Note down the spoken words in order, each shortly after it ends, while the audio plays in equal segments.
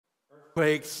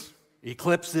Quakes,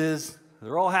 eclipses,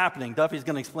 they're all happening. Duffy's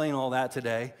going to explain all that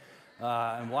today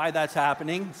and why that's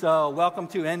happening. So welcome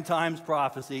to End Times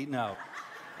Prophecy. No.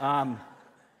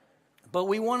 But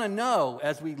we want to know,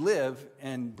 as we live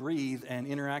and breathe and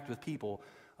interact with people,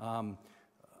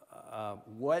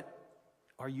 what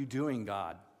are you doing,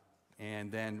 God? And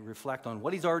then reflect on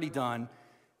what he's already done,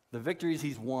 the victories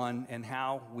he's won, and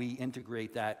how we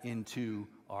integrate that into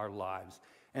our lives.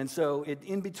 And so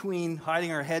in between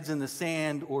hiding our heads in the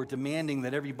sand or demanding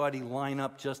that everybody line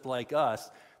up just like us,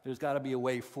 there's got to be a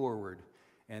way forward.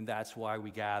 And that's why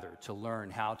we gather, to learn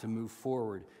how to move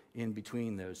forward in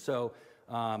between those. So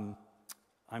I'm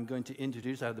going to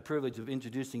I have the privilege of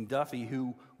introducing Duffy,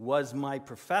 who was my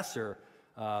professor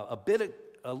a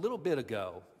little bit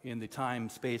ago in the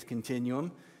time-space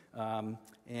continuum.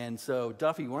 And so,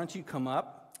 Duffy, why don't you come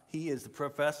up? He is the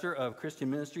professor of Christian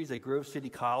Ministries at Grove City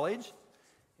College,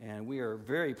 and we are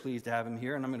very pleased to have him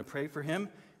here, and I'm going to pray for him,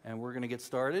 and we're going to get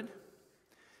started.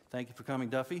 Thank you for coming,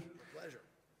 Duffy. My pleasure.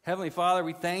 Heavenly Father,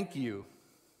 we thank you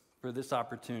for this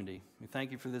opportunity. We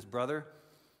thank you for this brother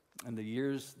and the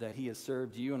years that he has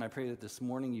served you, and I pray that this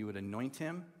morning you would anoint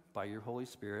him by your Holy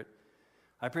Spirit.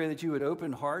 I pray that you would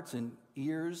open hearts and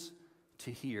ears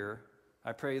to hear.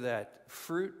 I pray that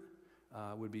fruit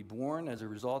would be born as a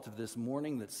result of this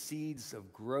morning, that seeds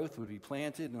of growth would be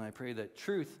planted, and I pray that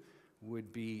truth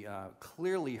would be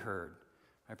clearly heard.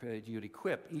 I pray that you would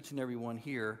equip each and every one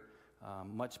here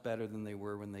much better than they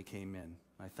were when they came in.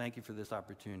 I thank you for this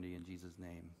opportunity in Jesus'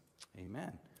 name. Amen.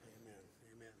 Amen.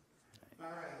 Amen.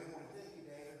 All right. We want to thank you,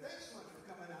 David. Thanks so much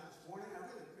for coming out this morning. I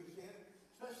really appreciate it,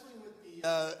 especially with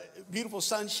the beautiful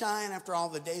sunshine after all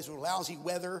the days of lousy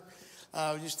weather.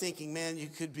 I was just thinking, man, you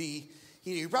could be,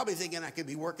 you're probably thinking I could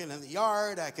be working in the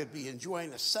yard, I could be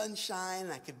enjoying the sunshine,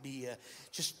 I could be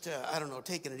I don't know,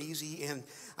 taking it easy. And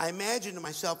I imagine to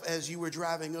myself as you were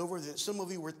driving over that some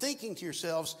of you were thinking to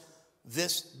yourselves,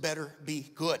 this better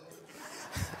be good.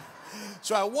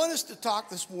 So I want us to talk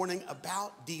this morning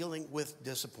about dealing with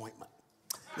disappointment.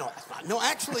 No, that's not. No,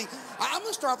 actually, I'm going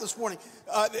to start this morning.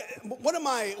 One of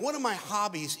my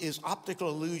hobbies is optical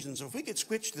illusions. So if we could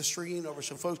switch the screen over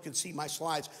so folks can see my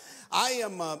slides,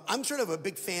 I'm sort of a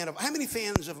big fan of. How many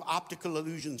fans of optical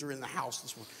illusions are in the house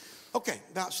this morning? Okay,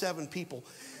 about 7 people.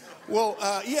 Well,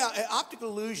 optical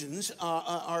illusions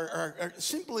are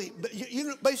simply,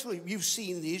 basically you've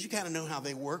seen these, you kind of know how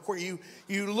they work, where you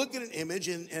look at an image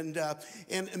and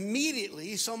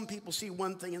immediately some people see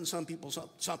one thing and some people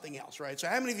something else, right? So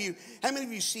how many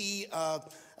of you see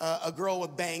a girl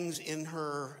with bangs in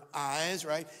her eyes,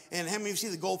 right? And how many of you see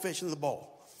the goldfish in the bowl?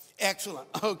 Excellent.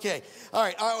 Okay. All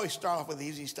right. I always start off with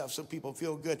easy stuff so people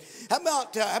feel good. How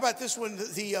about this one,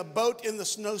 the boat in the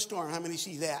snowstorm? How many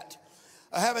see that?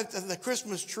 How about the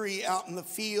Christmas tree out in the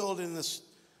field in this?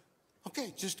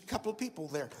 Okay, just a couple of people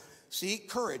there. See,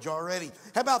 courage already.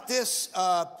 How about this?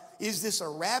 Is this a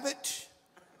rabbit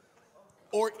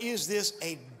or is this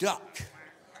a duck?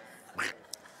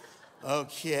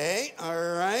 Okay, all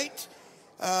right.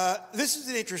 This is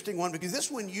an interesting one because this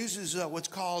one uses what's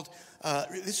called,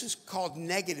 this is called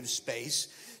negative space.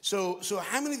 So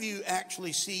how many of you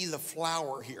actually see the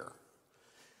flower here?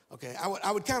 Okay,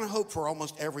 I would kind of hope for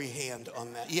almost every hand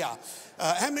on that. Yeah.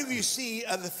 How many of you see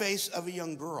the face of a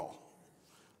young girl?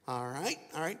 All right.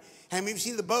 How many of you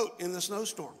see the boat in the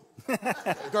snowstorm? All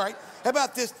right. How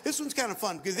about this? This one's kind of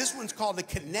fun because this one's called a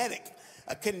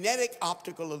kinetic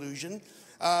optical illusion.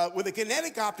 With a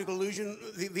kinetic optical illusion,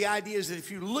 the idea is that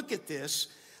if you look at this,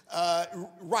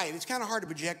 it's kind of hard to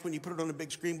project when you put it on a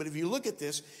big screen, but if you look at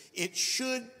this, it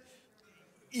should.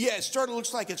 Yeah, it sort of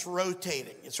looks like it's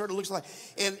rotating. It sort of looks like,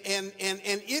 and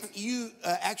if you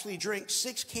actually drink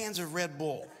 6 cans of Red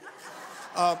Bull,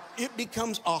 it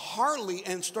becomes a Harley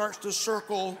and starts to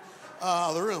circle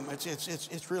the room.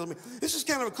 It's really. This is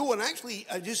kind of a cool one. Actually,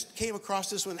 I just came across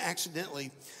this one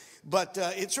accidentally, but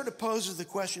it sort of poses the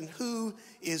question: who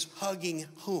is hugging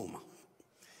whom?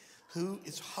 Who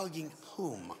is hugging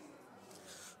whom?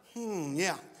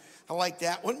 Yeah. I like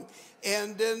that one.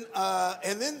 And then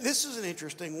this is an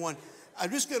interesting one. I'm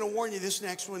just going to warn you. This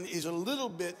next one is a little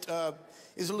bit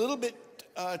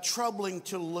troubling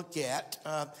to look at.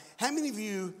 How many of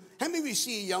you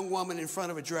see a young woman in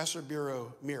front of a dresser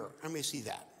bureau mirror? How many see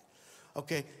that?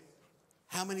 Okay.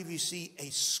 How many of you see a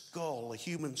skull, a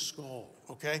human skull?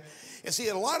 Okay. And see,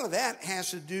 a lot of that has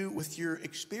to do with your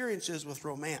experiences with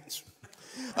romance.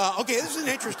 Okay, this is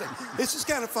interesting. This is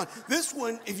kind of fun. This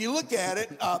one, if you look at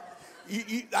it,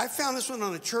 I found this one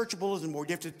on a church bulletin board.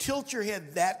 You have to tilt your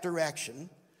head that direction.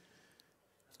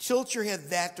 Tilt your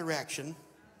head that direction.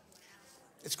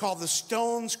 It's called The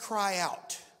Stones Cry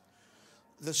Out.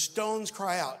 The Stones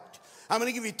Cry Out. I'm going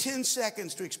to give you 10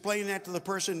 seconds to explain that to the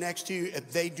person next to you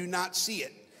if they do not see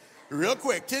it. Real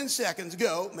quick, 10 seconds,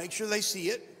 go. Make sure they see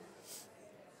it.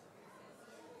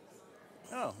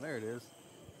 Oh, there it is.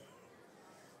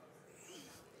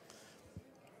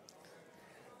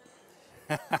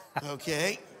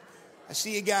 Okay. I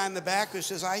see a guy in the back who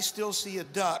says, I still see a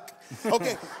duck.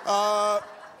 Okay.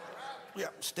 Yeah,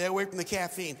 stay away from the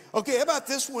caffeine. Okay, how about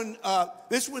this one?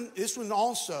 This one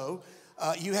also,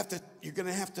 you're going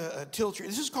to have to tilt your.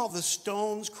 This is called the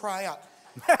Stones Cry Out.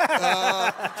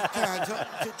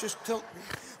 Just tilt.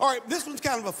 All right, this one's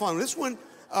kind of a fun one.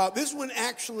 This one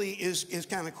actually is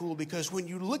kind of cool because when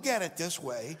you look at it this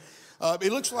way,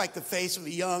 it looks like the face of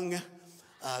a young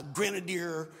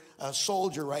grenadier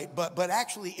soldier, right? But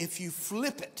actually, if you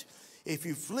flip it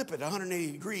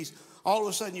 180 degrees, all of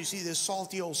a sudden you see this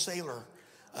salty old sailor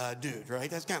dude, right?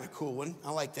 That's kind of cool one.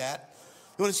 I like that.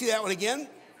 You want to see that one again?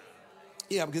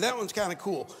 Yeah, because that one's kind of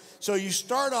cool. So you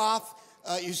start off,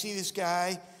 you see this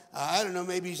guy, I don't know,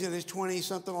 maybe he's in his 20s,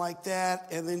 something like that,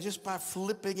 and then just by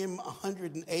flipping him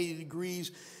 180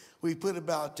 degrees, we put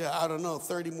about,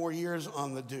 30 more years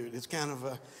on the dude. It's kind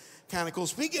of cool.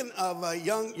 Speaking of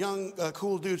young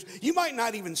cool dudes, you might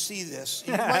not even see this.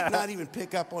 You might not even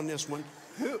pick up on this one.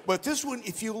 But this one,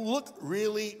 if you look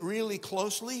really, really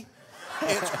closely,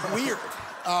 it's weird.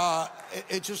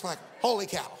 It's just like, holy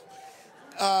cow.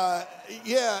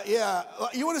 Yeah.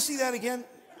 You want to see that again?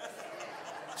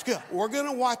 It's good. We're going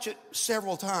to watch it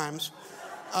several times.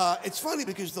 It's funny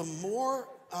because the more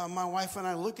my wife and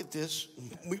I look at this,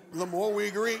 the more we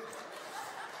agree.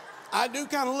 I do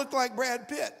kind of look like Brad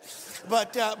Pitt.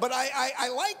 But I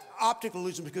like optical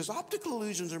illusions because optical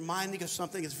illusions are reminding us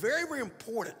something that's very, very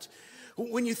important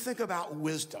when you think about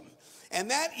wisdom.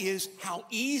 And that is how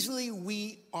easily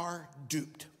we are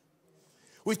duped.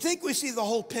 We think we see the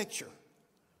whole picture,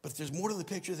 but there's more to the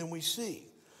picture than we see.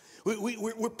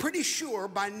 We're pretty sure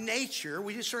by nature,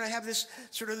 we just sort of have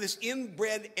this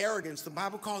inbred arrogance. The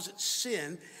Bible calls it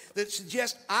sin that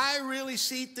suggests I really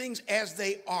see things as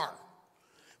they are.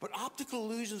 But optical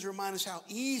illusions remind us how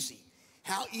easy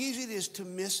it is to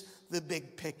miss the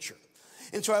big picture.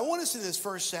 And so I want us in this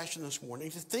first session this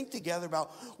morning to think together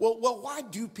about, well, why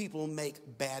do people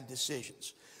make bad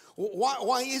decisions?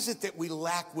 Why is it that we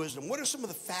lack wisdom? What are some of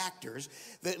the factors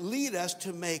that lead us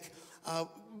to make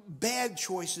bad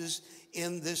choices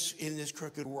in this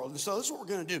crooked world? And so this is what we're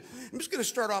going to do. I'm just going to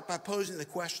start off by posing the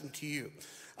question to you.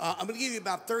 I'm going to give you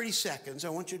about 30 seconds. I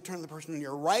want you to turn to the person on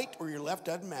your right or your left,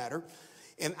 doesn't matter.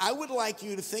 And I would like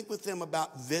you to think with them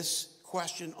about this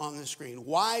question on the screen.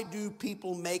 Why do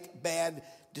people make bad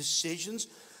decisions?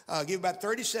 Give about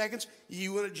 30 seconds.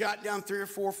 You want to jot down 3 or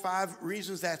 4 or 5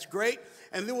 reasons, that's great.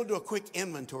 And then we'll do a quick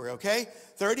inventory, okay?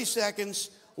 30 seconds.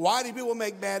 Why do people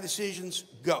make bad decisions?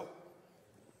 Go.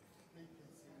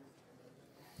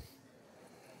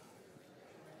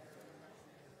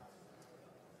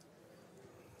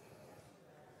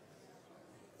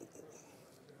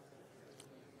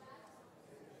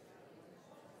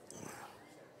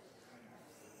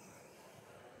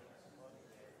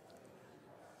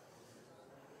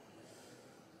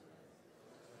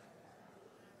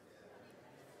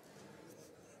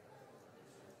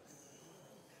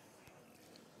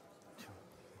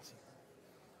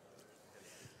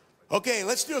 Okay,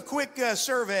 let's do a quick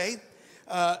survey.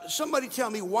 Somebody tell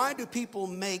me, why do people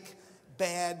make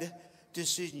bad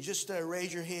decisions? Just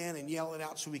raise your hand and yell it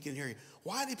out so we can hear you.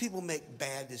 Why do people make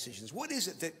bad decisions? What is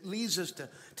it that leads us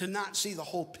to not see the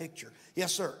whole picture?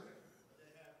 Yes, sir.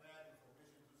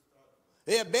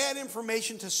 They have bad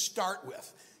information to start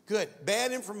with. Good.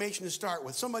 Bad information to start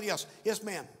with. Somebody else. Yes,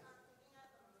 ma'am.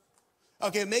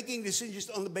 Okay, making decisions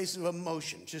on the basis of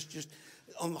emotion. Just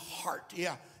on the heart.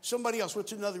 Yeah. Somebody else.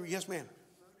 What's another? Yes, ma'am.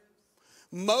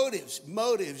 Motives,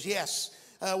 yes.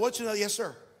 What's another? Yes,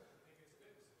 sir.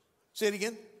 Say it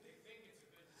again.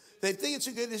 They think it's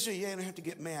a good decision. Yeah, I don't have to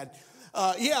get mad.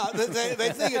 They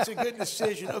think it's a good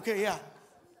decision. Okay, yeah.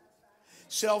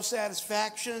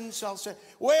 Self-satisfaction,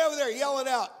 way over there, yell it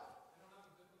out.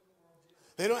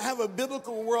 They don't have a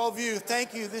biblical worldview.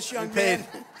 Thank you, this young man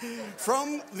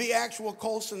from the actual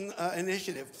Colson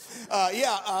Initiative.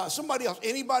 Somebody else.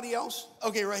 Anybody else?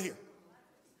 Okay, right here.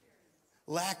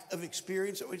 Lack of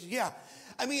experience. Yeah.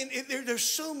 I mean, there's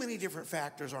so many different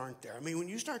factors, aren't there? I mean, when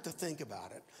you start to think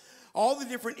about it, all the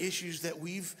different issues that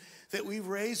we've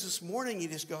raised this morning, you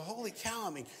just go, holy cow.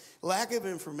 I mean, lack of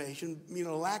information,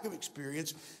 lack of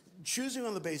experience, choosing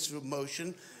on the basis of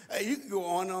emotion. You can go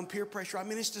on peer pressure. I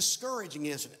mean, it's discouraging,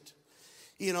 isn't it?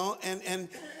 And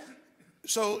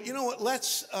so, you know what?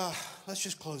 Let's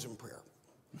just close in prayer.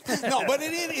 No, but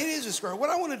it is a square. What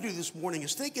I want to do this morning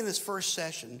is think in this first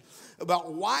session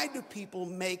about why do people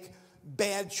make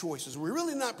bad choices. We're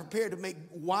really not prepared to make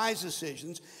wise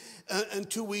decisions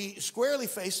until we squarely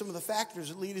face some of the factors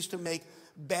that lead us to make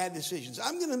bad decisions.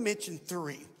 I'm going to mention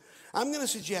three. I'm going to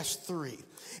suggest three.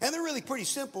 And they're really pretty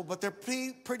simple, but they're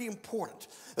pretty important.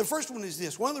 The first one is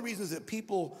this. One of the reasons that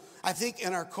people, I think,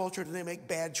 in our culture today make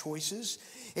bad choices,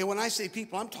 and when I say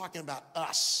people, I'm talking about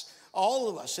us. All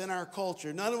of us in our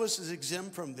culture, none of us is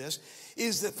exempt from this,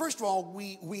 is that, first of all,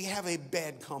 we have a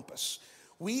bad compass.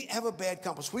 We have a bad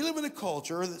compass. We live in a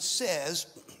culture that says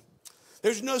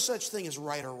there's no such thing as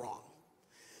right or wrong.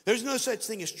 There's no such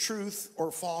thing as truth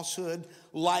or falsehood,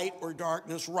 light or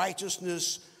darkness,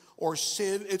 righteousness or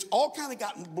sin. It's all kind of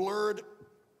gotten blurred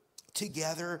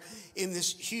together in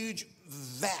this huge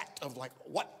vat of like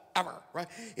whatever, right?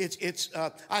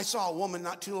 I saw a woman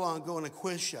not too long ago in a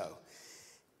quiz show.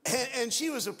 And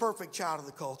she was a perfect child of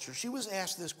the culture. She was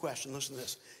asked this question. Listen to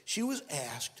this. She was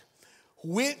asked,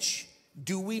 which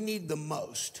do we need the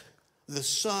most, the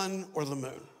sun or the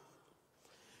moon?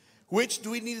 Which do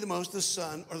we need the most, the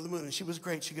sun or the moon? And she was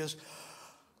great. She goes,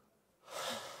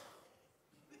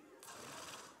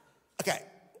 okay,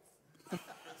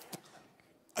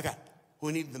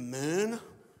 we need the moon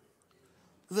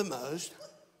the most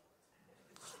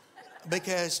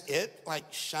because it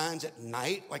like shines at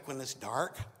night, like when it's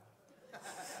dark.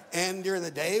 And during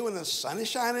the day when the sun is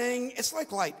shining, it's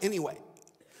like light anyway.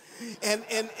 And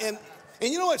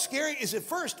you know what's scary is at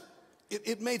first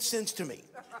it made sense to me.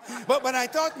 But I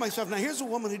thought to myself, now here's a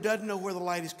woman who doesn't know where the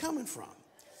light is coming from.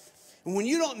 And when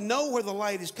you don't know where the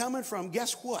light is coming from,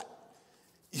 guess what?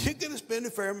 You're going to spend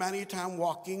a fair amount of your time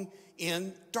walking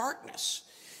in darkness.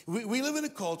 We live in a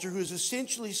culture who has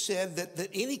essentially said that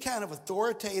any kind of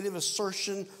authoritative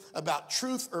assertion about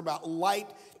truth or about light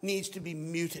needs to be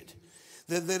muted.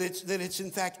 That it's in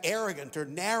fact arrogant or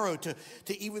narrow to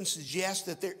even suggest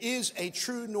that there is a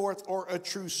true north or a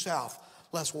true south.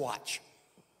 Let's watch.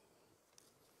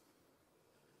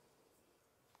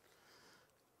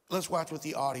 Let's watch with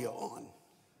the audio on.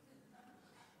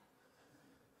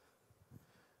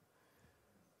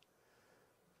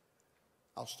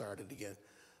 I'll start it again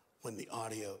when the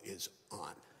audio is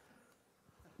on.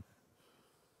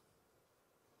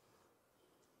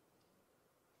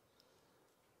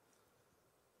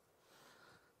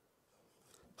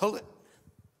 Hold it.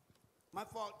 My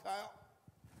fault, Kyle.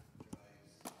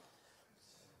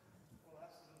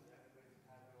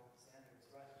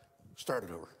 Start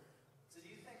it over. So do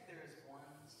you think there is one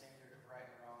standard of right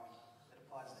and wrong that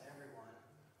applies to everyone,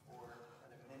 or are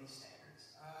there many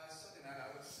standards? Something that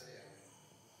I would say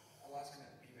a lot's going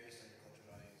to be based on your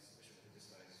cultural values, especially religious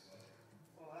values as well.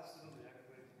 Well, absolutely.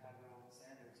 Everybody can have their own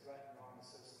standards. Right and wrong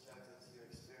is so subjective to your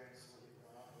experience, what you've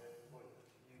grown up with. What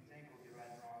you think will be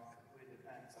right and wrong completely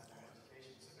depends on your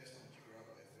education. So based on what you grew up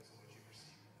with, based on what you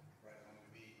perceive right and wrong to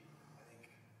be,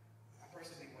 I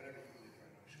personally think whatever you believe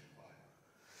right and wrong should apply.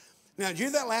 Now, did you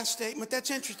hear that last statement? That's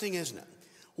interesting, isn't it?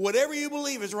 Whatever you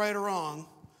believe is right or wrong,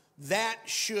 that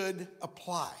should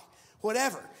apply.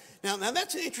 Whatever. Now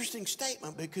that's an interesting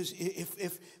statement because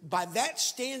if by that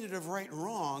standard of right and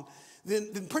wrong,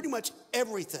 then pretty much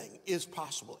everything is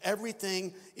possible.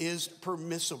 Everything is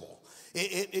permissible.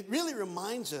 It really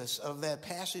reminds us of that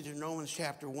passage in Romans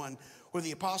chapter 1 where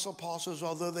the Apostle Paul says,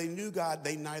 although they knew God,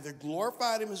 they neither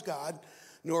glorified him as God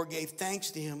nor gave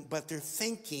thanks to him, but their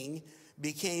thinking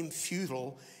became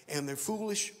futile and their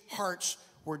foolish hearts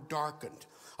were darkened.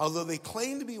 Although they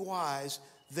claimed to be wise,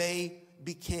 they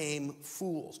became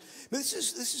fools. This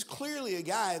is clearly a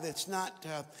guy that's not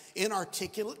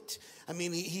inarticulate. I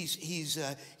mean, he's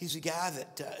a guy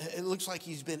that it looks like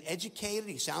he's been educated.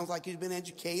 He sounds like he's been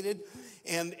educated,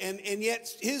 and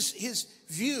yet his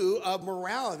view of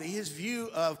morality, his view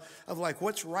of like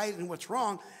what's right and what's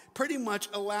wrong, pretty much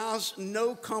allows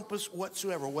no compass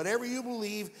whatsoever. Whatever you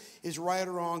believe is right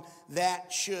or wrong,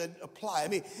 that should apply. I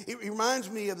mean, it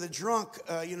reminds me of the drunk,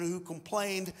 who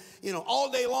complained, all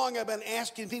day long I've been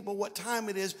asking people what time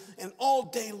it is, and all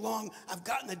day long I've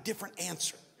gotten a different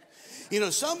answer.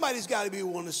 Somebody's got to be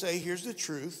willing to say, here's the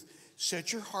truth,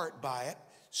 set your heart by it,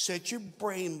 set your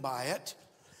brain by it.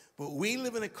 But we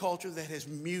live in a culture that has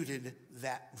muted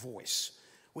that voice.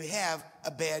 We have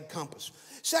a bad compass.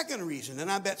 Second reason,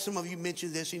 and I bet some of you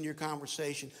mentioned this in your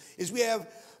conversation, is we have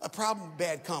a problem with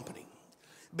bad company.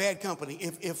 Bad company.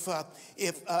 If I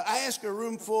ask a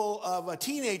room full of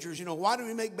teenagers, why do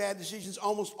we make bad decisions?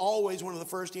 Almost always one of the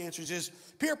first answers is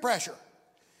peer pressure.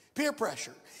 Peer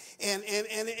pressure. And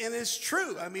it's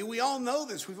true. I mean, we all know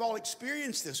this. We've all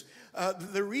experienced this.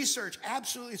 The research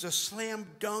absolutely is a slam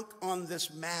dunk on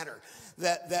this matter.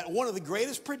 That one of the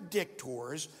greatest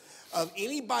predictors of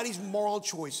anybody's moral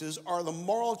choices are the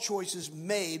moral choices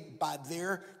made by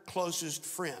their closest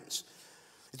friends.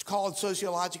 It's called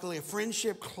sociologically a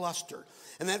friendship cluster.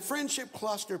 And that friendship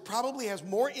cluster probably has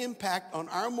more impact on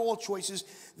our moral choices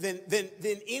than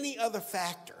any other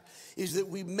factor. Is that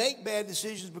we make bad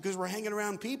decisions because we're hanging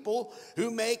around people who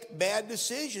make bad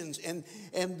decisions, and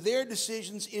their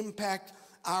decisions impact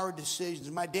our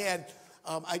decisions. My dad,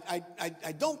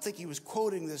 I don't think he was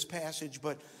quoting this passage,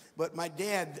 but my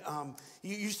dad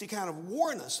used to kind of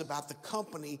warn us about the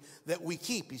company that we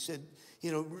keep. He said,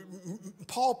 you know,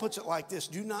 Paul puts it like this: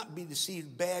 do not be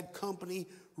deceived. Bad company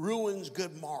ruins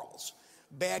good morals.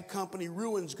 Bad company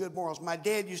ruins good morals. My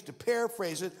dad used to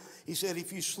paraphrase it. He said,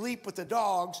 if you sleep with the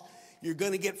dogs, you're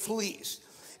going to get fleas.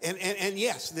 And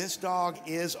yes, this dog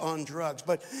is on drugs.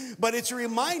 But it's a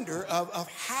reminder of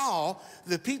how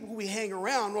the people we hang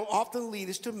around will often lead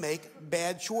us to make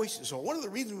bad choices. So one of the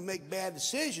reasons we make bad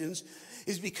decisions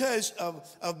is because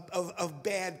of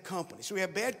bad company. So we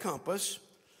have bad compass,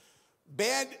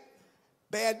 bad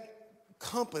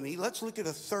company. Let's look at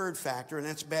a third factor, and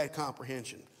that's bad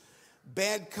comprehension.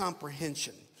 Bad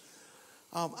comprehension.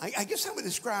 I guess I would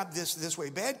describe this way.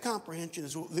 Bad comprehension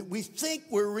is that we think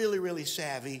we're really, really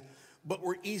savvy, but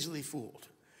we're easily fooled.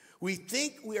 We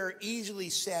think we are easily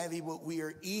savvy, but we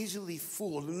are easily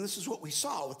fooled. And this is what we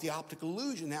saw with the optical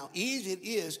illusion, how easy it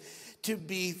is to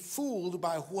be fooled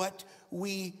by what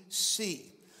we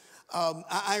see.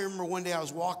 I remember one day I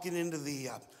was walking into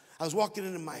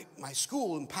my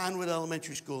school in Pinewood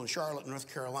Elementary School in Charlotte,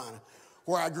 North Carolina,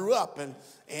 where I grew up,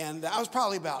 and I was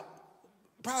probably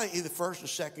either first or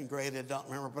second grade, I don't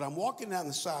remember, but I'm walking down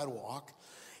the sidewalk,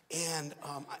 and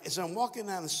as I'm walking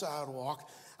down the sidewalk,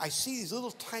 I see these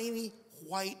little tiny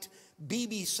white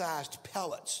BB-sized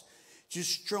pellets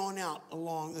just strewn out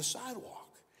along the sidewalk.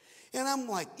 And I'm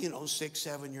like, 6,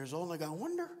 7 years old, and I go,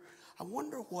 I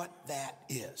wonder what that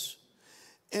is.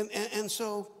 And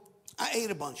so I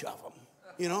ate a bunch of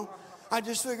them, I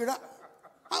just figured out,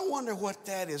 I wonder what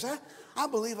that is. I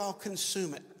believe I'll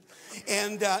consume it.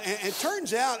 And it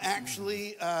turns out,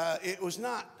 actually, it was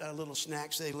not little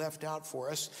snacks they left out for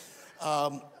us.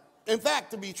 In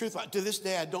fact, to be truthful, to this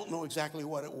day, I don't know exactly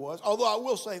what it was. Although I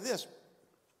will say this,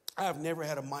 I've never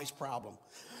had a mice problem.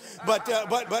 But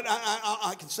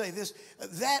I can say this,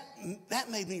 that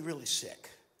made me really sick.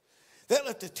 That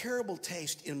left a terrible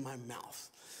taste in my mouth.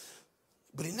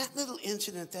 But in that little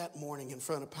incident that morning in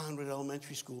front of Pinewood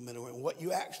Elementary School, what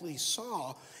you actually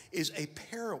saw is a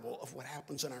parable of what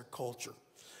happens in our culture.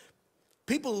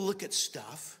 People look at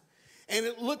stuff, and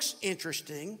it looks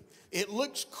interesting, it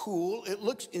looks cool, it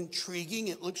looks intriguing,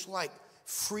 it looks like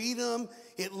freedom,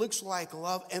 it looks like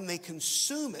love, and they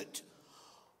consume it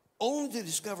only to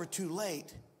discover too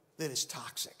late that it's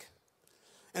toxic.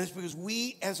 And it's because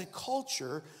we as a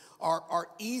culture are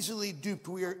easily duped.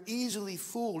 We are easily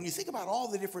fooled. When you think about all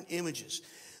the different images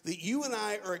that you and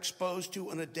I are exposed to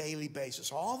on a daily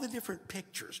basis, all the different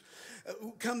pictures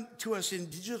come to us in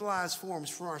digitalized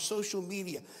forms from our social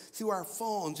media, through our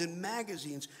phones and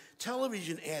magazines,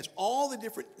 television ads, all the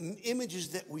different images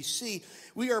that we see,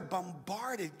 we are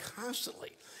bombarded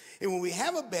constantly. And when we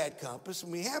have a bad compass,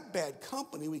 when we have bad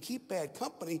company, we keep bad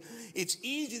company, it's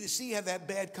easy to see how that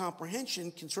bad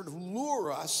comprehension can sort of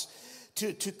lure us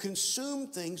to consume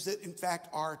things that, in fact,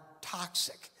 are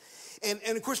toxic.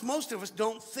 And of course, most of us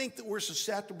don't think that we're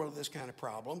susceptible to this kind of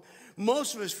problem.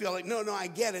 Most of us feel like, no, I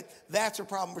get it. That's a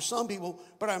problem for some people,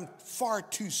 but I'm far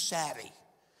too savvy.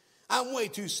 I'm way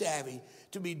too savvy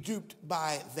to be duped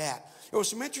by that. There was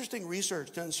some interesting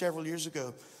research done several years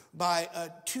ago by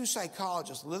two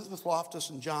psychologists, Elizabeth Loftus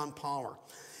and John Palmer,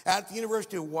 at the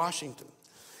University of Washington.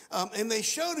 And they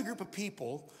showed a group of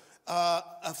people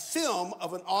a film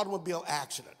of an automobile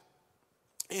accident.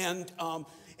 And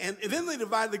then they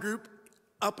divided the group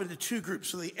up into two groups.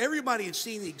 So everybody had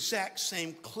seen the exact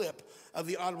same clip of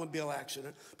the automobile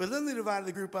accident. But then they divided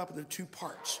the group up into two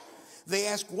parts. They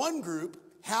asked one group,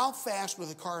 how fast were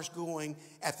the cars going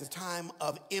at the time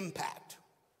of impact?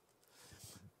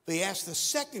 They asked the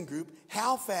second group,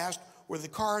 how fast were the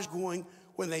cars going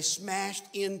when they smashed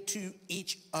into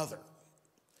each other?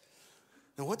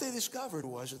 And what they discovered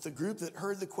was that the group that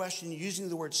heard the question using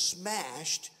the word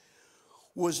smashed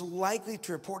was likely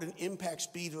to report an impact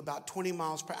speed of about 20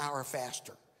 miles per hour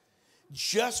faster,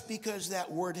 just because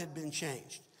that word had been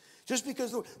changed. Just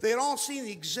because they had all seen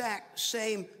the exact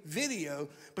same video,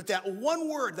 but that one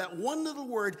word, that one little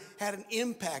word had an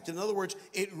impact. In other words,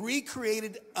 it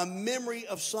recreated a memory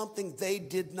of something they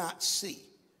did not see.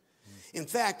 In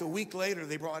fact, a week later,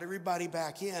 they brought everybody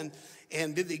back in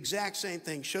and did the exact same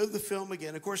thing, showed the film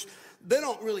again. Of course, they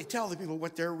don't really tell the people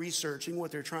what they're researching,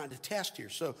 what they're trying to test here,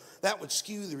 so that would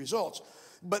skew the results.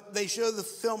 But they showed the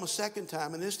film a second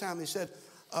time, and this time they said,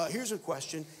 here's a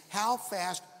question: how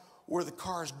fast were the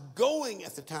cars going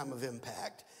at the time of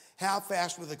impact? How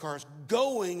fast were the cars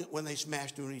going when they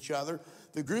smashed into each other?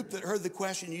 The group that heard the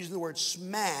question using the word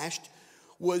smashed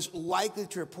was likely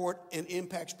to report an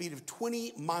impact speed of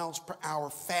 20 miles per hour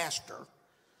faster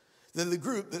than the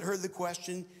group that heard the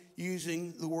question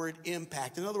using the word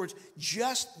impact. In other words,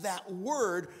 just that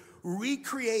word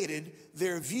recreated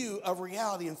their view of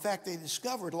reality. In fact, they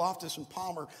discovered, Loftus and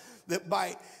Palmer, that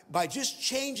by just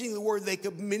changing the word, they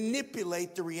could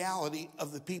manipulate the reality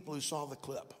of the people who saw the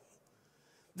clip.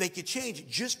 They could change it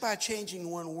just by changing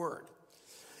one word.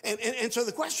 And so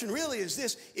the question really is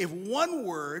this: if one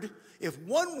word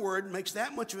makes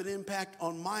that much of an impact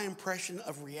on my impression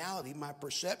of reality, my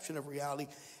perception of reality,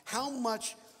 how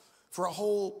much for a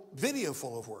whole video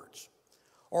full of words,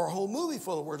 or a whole movie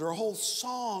full of words, or a whole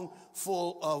song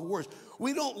full of words?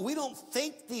 We don't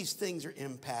think these things are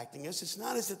impacting us. It's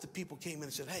not as if the people came in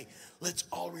and said, hey, let's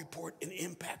all report an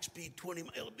impact speed 20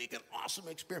 miles. It'll be an awesome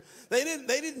experience. They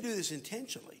didn't do this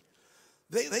intentionally.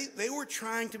 They were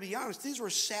trying to be honest. These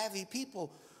were savvy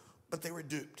people, but they were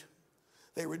duped.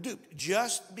 They were duped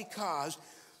just because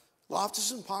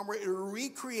Loftus and Palmer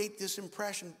recreate this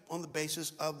impression on the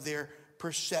basis of their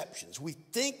perceptions. We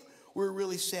think we're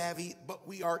really savvy, but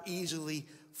we are easily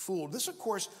fooled. This, of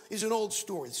course, is an old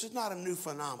story. This is not a new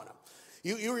phenomenon.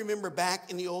 You remember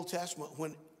back in the Old Testament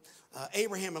when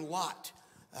Abraham and Lot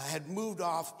had moved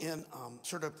off in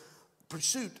sort of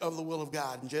pursuit of the will of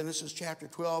God. In Genesis chapter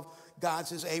 12, God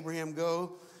says, Abraham,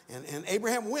 go, and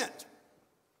Abraham went.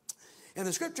 And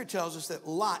the scripture tells us that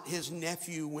Lot, his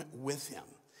nephew, went with him.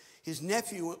 His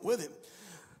nephew went with him.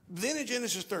 Then in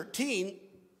Genesis 13,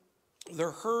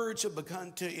 their herds have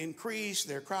begun to increase,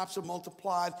 their crops have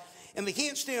multiplied, and they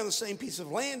can't stay on the same piece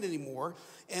of land anymore.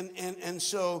 And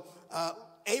so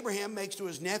Abraham makes to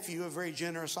his nephew a very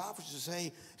generous offer. He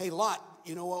says, hey, Lot,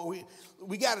 you know what,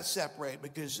 we got to separate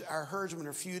because our herdsmen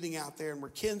are feuding out there and we're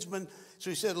kinsmen. So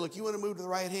he said, look, you want to move to the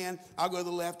right hand? I'll go to the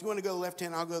left. You want to go to the left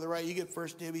hand? I'll go to the right. You get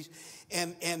first dibbies.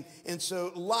 And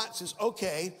so Lot says,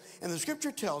 okay. And the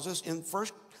scripture tells us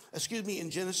in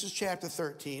Genesis chapter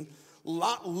 13,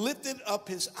 Lot lifted up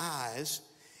his eyes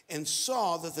and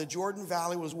saw that the Jordan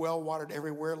Valley was well watered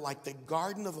everywhere, like the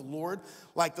garden of the Lord,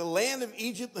 like the land of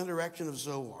Egypt in the direction of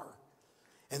Zoar.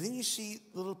 And then you see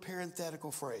the little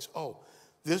parenthetical phrase, oh,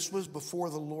 this was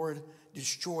before the Lord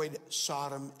destroyed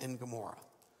Sodom and Gomorrah.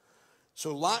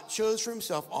 So Lot chose for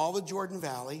himself all the Jordan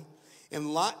Valley,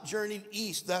 and Lot journeyed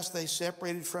east. Thus they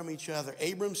separated from each other.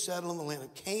 Abram settled in the land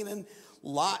of Canaan.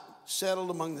 Lot settled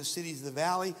among the cities of the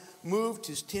valley, moved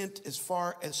his tent as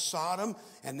far as Sodom,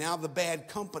 and now the bad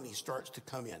company starts to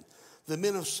come in. The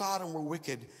men of Sodom were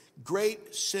wicked,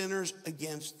 great sinners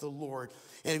against the Lord.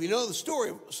 And if you know the story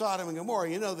of Sodom and Gomorrah,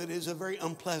 you know that it is a very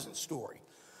unpleasant story.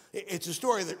 It's a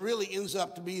story that really ends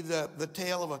up to be the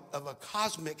tale of a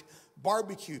cosmic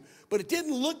barbecue. But it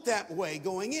didn't look that way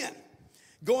going in.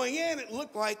 Going in, it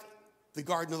looked like the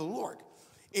garden of the Lord.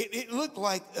 It looked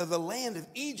like the land of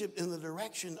Egypt in the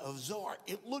direction of Zoar.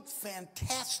 It looked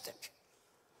fantastic.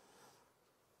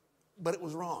 But it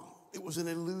was wrong. It was an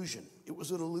illusion. It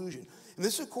was an illusion. And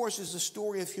this, of course, is the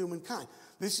story of humankind.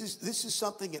 This is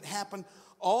something that happened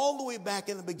all the way back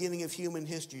in the beginning of human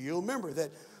history. You'll remember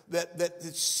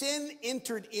that sin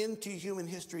entered into human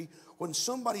history when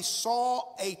somebody saw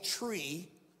a tree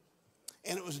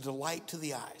and it was a delight to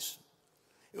the eyes.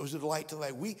 It was a delight to the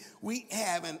eye. We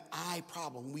have an eye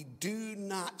problem. We do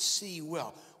not see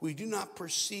well. We do not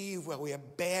perceive well. We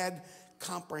have bad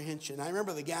comprehension. I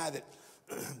remember the guy that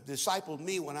discipled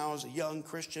me when I was a young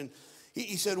Christian.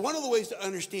 He said one of the ways to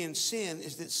understand sin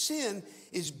is that sin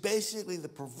is basically the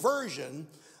perversion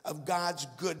of God's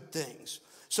good things.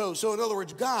 So in other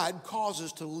words, God calls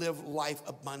us to live life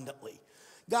abundantly.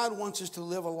 God wants us to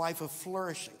live a life of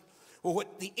flourishing. Well,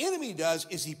 what the enemy does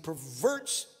is he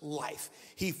perverts life.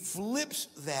 He flips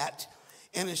that,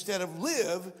 and instead of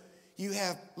live, you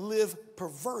have live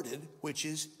perverted, which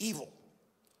is evil.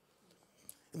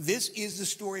 This is the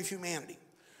story of humanity.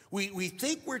 We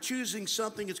think we're choosing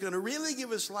something that's going to really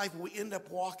give us life, but we end up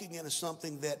walking into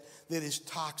something that is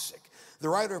toxic. The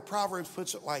writer of Proverbs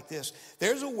puts it like this: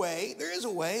 there is a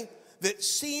way that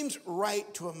seems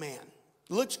right to a man.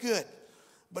 It looks good,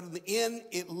 but in the end,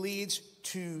 it leads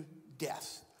to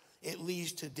death. It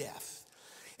leads to death.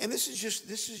 And this is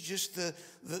just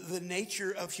the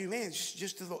nature of humanity. It's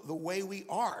just the way we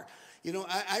are. You know,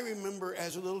 I remember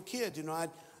as a little kid, you know,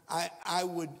 I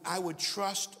would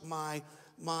trust my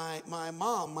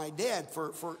mom, my dad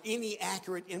for any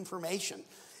accurate information.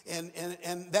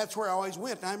 And that's where I always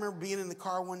went. And I remember being in the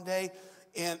car one day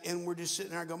and we're just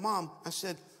sitting there. I go, Mom, I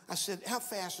said, how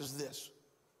fast is this?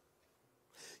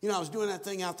 You know, I was doing that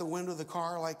thing out the window of the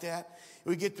car like that.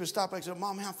 We get to a stoplight. I said,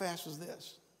 Mom, how fast is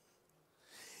this?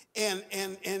 And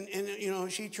you know,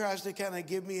 she tries to kind of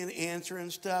give me an answer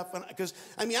and stuff. Because,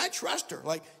 I mean, I trust her.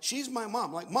 Like, she's my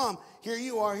mom. Like, Mom, here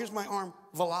you are. Here's my arm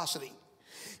velocity.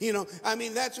 You know, I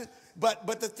mean, that's it.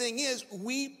 But the thing is,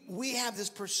 we have this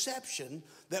perception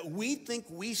that we think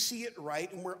we see it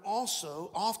right, and we're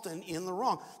also often in the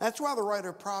wrong. That's why the writer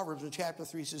of Proverbs in chapter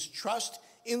 3 says, trust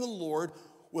in the Lord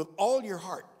with all your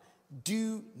heart.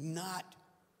 Do not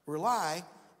rely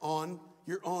on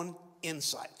your own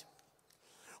insight.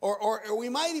 Or we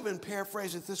might even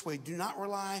paraphrase it this way: do not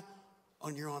rely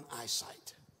on your own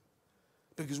eyesight,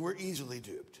 because we're easily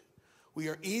duped. We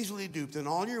are easily duped. In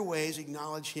all your ways,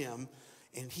 acknowledge him,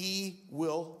 and he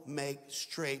will make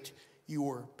straight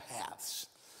your paths.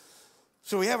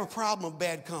 So we have a problem of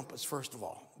bad compass, first of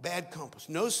all. Bad compass.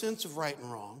 No sense of right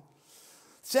and wrong.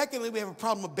 Secondly, we have a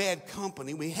problem of bad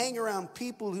company. We hang around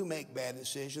people who make bad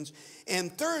decisions.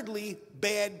 And thirdly,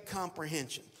 bad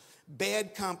comprehension.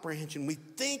 Bad comprehension. We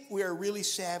think we are really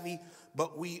savvy,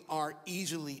 but we are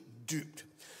easily duped.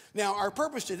 Now, our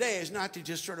purpose today is not to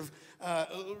just sort of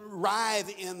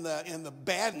writhe in the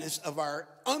badness of our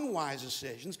unwise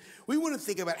decisions. We want to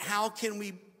think about how can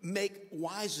we make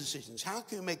wise decisions? How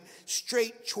can we make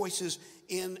straight choices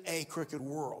in a crooked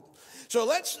world? So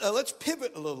let's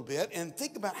pivot a little bit and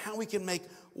think about how we can make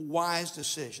wise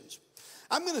decisions.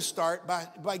 I'm going to start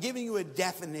by giving you a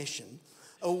definition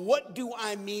of what do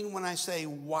I mean when I say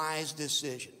wise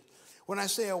decision. When I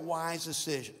say a wise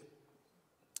decision.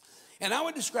 And I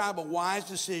would describe a wise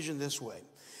decision this way.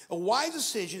 A wise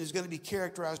decision is going to be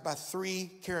characterized by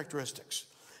three characteristics.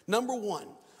 Number one,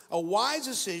 a wise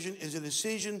decision is a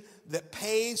decision that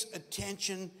pays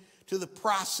attention to the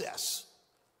process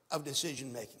of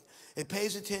decision making. It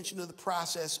pays attention to the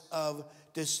process of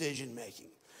decision making.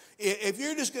 If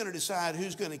you're just going to decide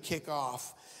who's going to kick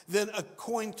off, then a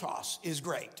coin toss is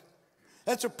great.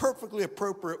 That's a perfectly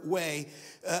appropriate way.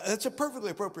 That's a perfectly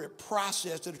appropriate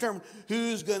process to determine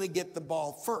who's going to get the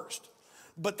ball first.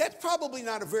 But that's probably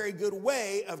not a very good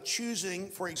way of choosing,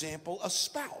 for example, a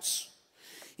spouse.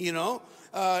 You know,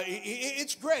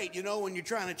 it's great, you know, when you're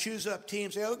trying to choose up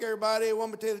teams, say, okay, everybody,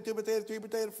 1 potato, 2 potato, 3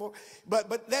 potato, 4.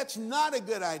 But that's not a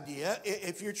good idea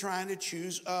if you're trying to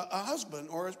choose a husband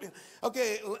or,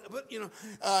 okay, but, you know,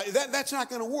 that's not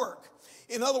going to work.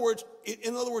 In other words,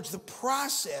 the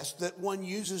process that one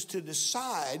uses to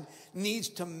decide needs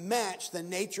to match the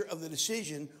nature of the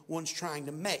decision one's trying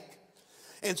to make.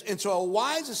 And so a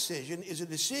wise decision is a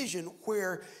decision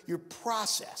where your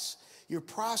process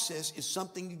is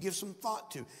something you give some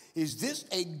thought to. Is this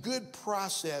a good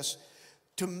process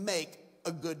to make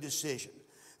a good decision?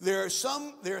 There are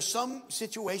some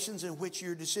situations in which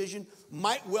your decision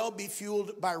might well be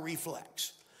fueled by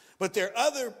reflex. But there are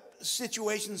other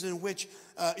situations in which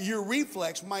your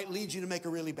reflex might lead you to make a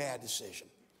really bad decision.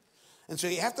 And so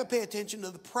you have to pay attention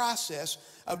to the process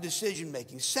of decision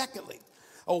making. Secondly,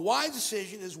 a wise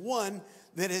decision is one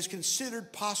that has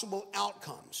considered possible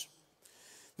outcomes.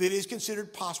 That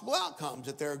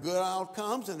there are good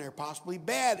outcomes and there are possibly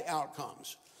bad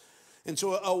outcomes. And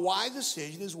so a wise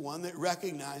decision is one that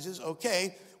recognizes,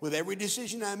 okay, with every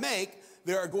decision I make,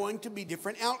 there are going to be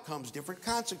different outcomes, different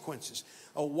consequences.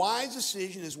 A wise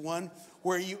decision is one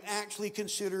where you actually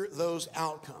consider those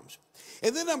outcomes.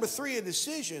 And then number three, a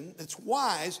decision that's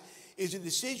wise is a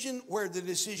decision where the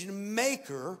decision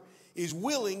maker is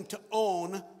willing to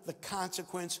own the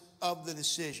consequence of the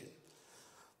decision.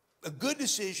 A good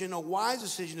decision, a wise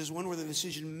decision, is one where the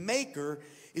decision maker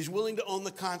is willing to own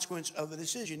the consequence of the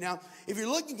decision. Now, if you're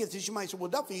looking at this, you might say, well,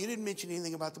 Duffy, you didn't mention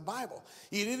anything about the Bible.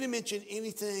 You didn't mention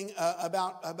anything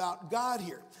about God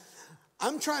here.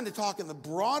 I'm trying to talk in the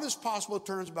broadest possible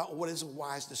terms about what is a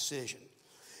wise decision.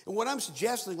 And what I'm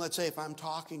suggesting, let's say if I'm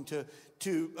talking to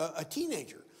a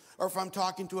teenager, or if I'm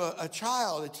talking to a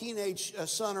child, a teenage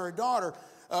son or a daughter,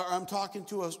 or I'm talking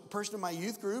to a person in my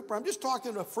youth group, or I'm just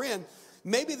talking to a friend,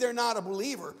 maybe they're not a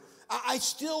believer. I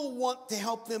still want to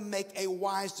help them make a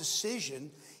wise decision,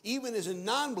 even as a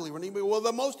non-believer. And anybody, well,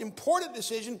 the most important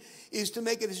decision is to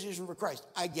make a decision for Christ.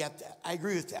 I get that. I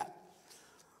agree with that.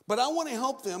 But I want to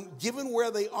help them, given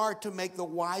where they are, to make the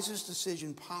wisest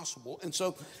decision possible. And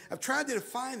so I've tried to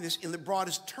define this in the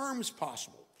broadest terms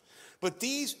possible. But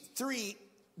these three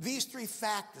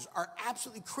factors are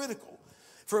absolutely critical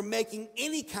for making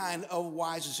any kind of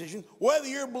wise decision, whether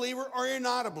you're a believer or you're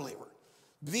not a believer.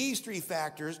 These three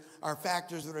factors are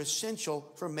factors that are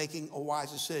essential for making a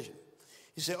wise decision.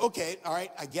 You say, okay, all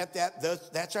right, I get that.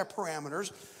 That's our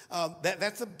parameters.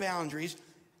 That's the boundaries.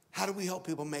 How do we help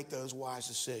people make those wise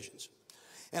decisions?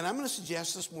 And I'm going to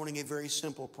suggest this morning a very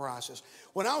simple process.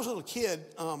 When I was a little kid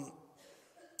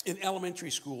in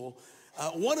elementary school,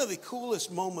 one of the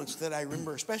coolest moments that I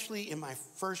remember, especially in my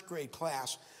first grade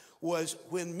class, was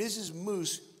when Mrs.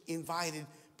 Moose invited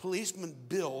Policeman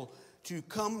Bill to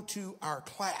come to our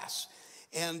class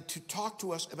and to talk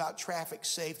to us about traffic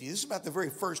safety. This is about the very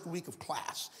first week of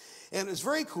class. And it was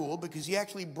very cool because he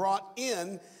actually brought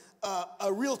in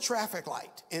a real traffic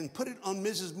light and put it on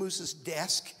Mrs. Moose's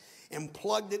desk and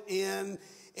plugged it in.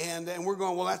 And we're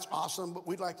going, well, that's awesome, but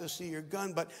we'd like to see your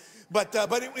gun. But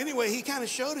anyway, he kind of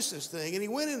showed us this thing, and he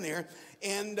went in there,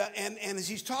 and as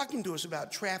he's talking to us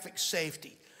about traffic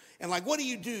safety, and like, what do?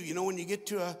 You know, when you get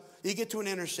to an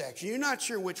intersection, you're not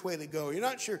sure which way to go. You're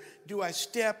not sure, do I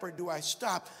step or do I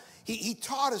stop? He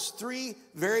taught us three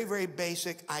very, very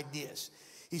basic ideas.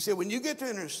 He said, when you get to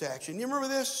an intersection, you remember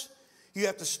this? You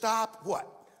have to stop, what?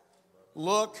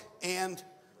 Look and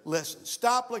listen.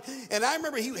 Stop, look. And I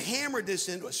remember he hammered this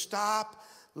into us. Stop,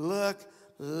 look,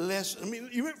 listen. I mean,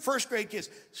 you remember first grade kids.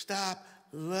 Stop,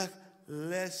 look,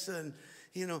 listen.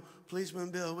 You know,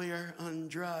 Policeman Bill, we are on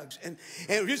drugs. And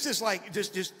it was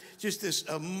just this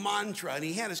mantra. And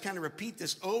he had us kind of repeat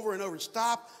this over and over.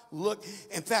 Stop, look.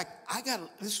 In fact,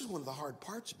 this is one of the hard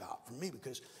parts for me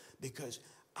because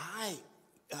I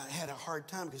had a hard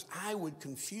time because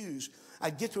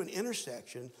I'd get to an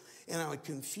intersection and I would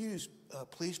confuse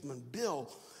Policeman Bill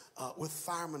with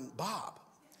Fireman Bob.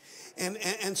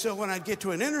 And so when I'd get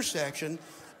to an intersection,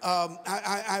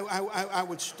 I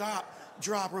would stop,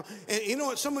 drop. And you know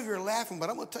what? Some of you are laughing, but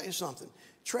I'm going to tell you something.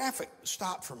 Traffic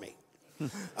stopped for me.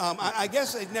 I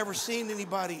guess they'd never seen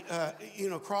anybody,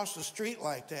 cross the street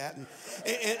like that.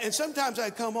 And sometimes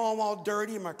I'd come home all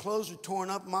dirty and my clothes were torn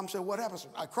up. And Mom said, what happened?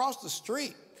 I crossed the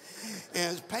street,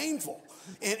 and it's painful.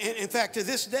 And in fact, to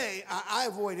this day, I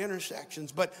avoid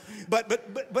intersections. But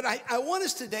I want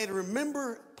us today to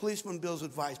remember Policeman Bill's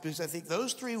advice, because I think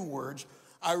those three words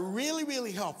are really,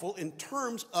 really helpful in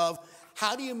terms of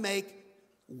how do you make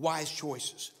wise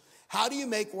choices. How do you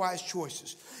make wise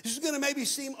choices? This is going to maybe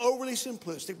seem overly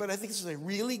simplistic, but I think this is a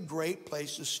really great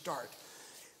place to start.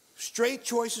 Straight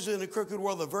choices in a crooked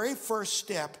world, the very first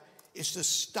step is to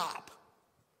stop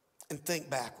and think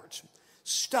backwards.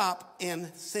 Stop and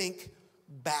think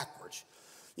backwards.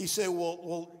 You say,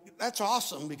 well, that's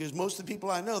awesome, because most of the people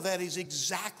I know, that is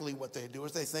exactly what they do,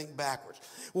 is they think backwards.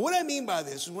 Well, what I mean by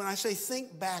this is when I say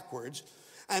think backwards,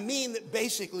 I mean that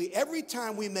basically every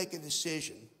time we make a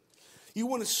decision, you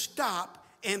want to stop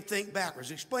and think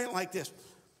backwards. Explain it like this.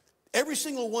 Every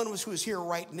single one of us who is here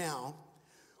right now,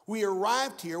 we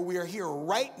are here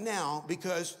right now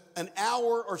because an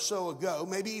hour or so ago,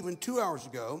 maybe even 2 hours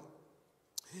ago,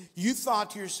 you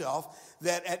thought to yourself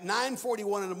that at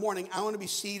 9:41 in the morning, I want to be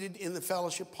seated in the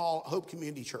Fellowship Hall, Hope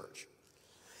Community Church.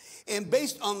 And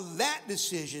based on that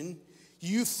decision,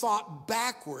 you thought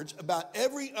backwards about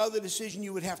every other decision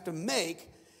you would have to make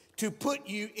to put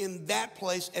you in that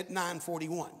place at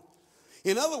 9:41.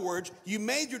 In other words, you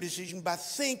made your decision by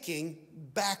thinking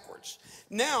backwards.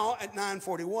 Now, at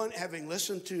 9:41, having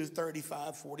listened to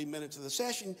 35, 40 minutes of the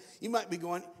session, you might be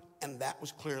going, and that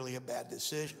was clearly a bad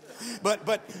decision. But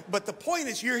the point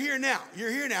is, you're here now.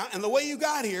 You're here now, and the way you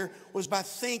got here was by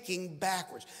thinking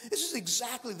backwards. This is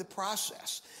exactly the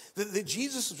process that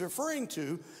Jesus is referring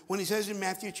to when he says in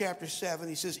Matthew chapter 7,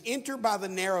 he says, enter by the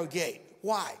narrow gate.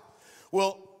 Why?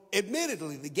 Well,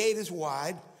 admittedly, the gate is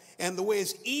wide, and the way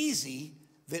is easy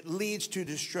that leads to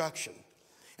destruction.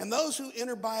 And those who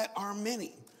enter by it are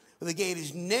many. The gate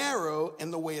is narrow,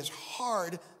 and the way is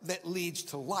hard that leads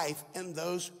to life, and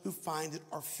those who find it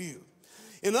are few.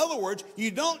 In other words,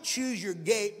 you don't choose your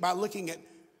gate by looking at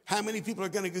how many people are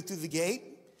going to go through the gate.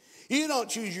 You don't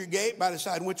choose your gate by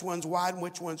deciding which one's wide and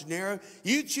which one's narrow.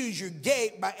 You choose your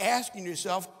gate by asking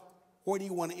yourself, where do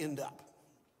you want to end up?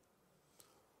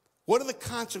 What are the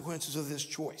consequences of this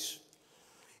choice?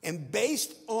 And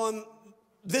based on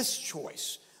this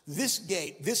choice, this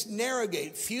gate, this narrow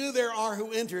gate, few there are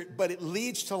who enter it, but it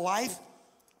leads to life,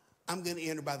 I'm going to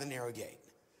enter by the narrow gate.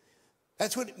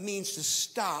 That's what it means to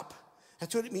stop.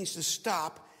 That's what it means to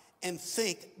stop and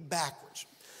think backwards.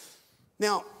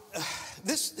 Now,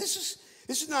 this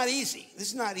is not easy. This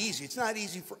is not easy. It's not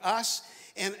easy for us.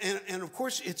 And of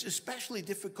course, it's especially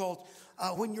difficult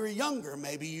when you're younger.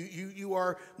 Maybe you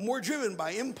are more driven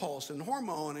by impulse and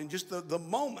hormone and just the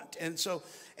moment. And so,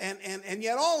 and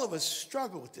yet all of us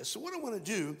struggle with this. So what I want to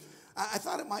do, I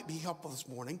thought it might be helpful this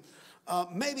morning.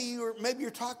 Maybe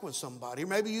you're talking with somebody, or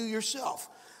maybe you yourself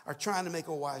are trying to make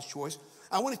a wise choice.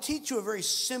 I want to teach you a very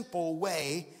simple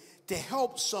way to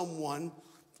help someone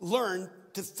learn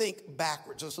to think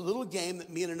backwards. It's a little game that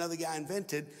me and another guy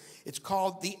invented. It's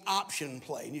called the option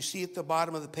play. And you see at the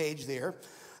bottom of the page there.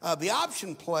 The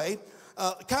option play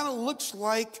kind of looks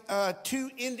like two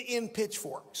end-to-end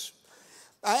pitchforks.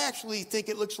 I actually think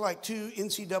it looks like two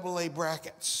NCAA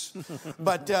brackets.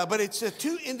 but it's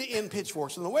two end-to-end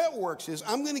pitchforks. And the way it works is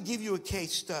I'm going to give you a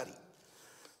case study.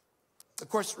 Of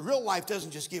course, real life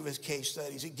doesn't just give us case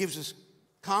studies. It gives us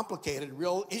complicated,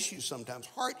 real issues sometimes,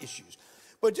 heart issues.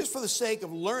 But just for the sake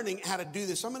of learning how to do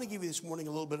this, I'm going to give you this morning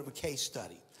a little bit of a case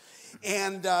study.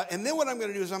 And then what I'm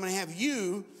going to do is I'm going to have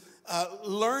you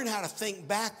learn how to think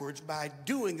backwards by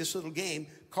doing this little game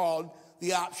called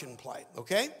the option play,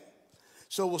 okay?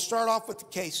 So we'll start off with the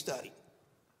case study.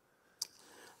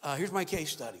 Here's my case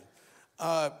study.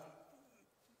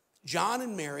 John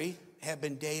and Mary have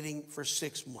been dating for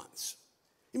 6 months.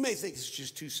 You may think it's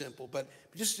just too simple, but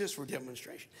just for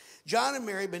demonstration. John and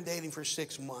Mary have been dating for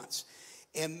 6 months.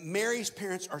 And Mary's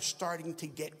parents are starting to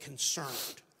get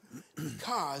concerned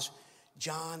because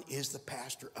John is the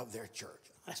pastor of their church.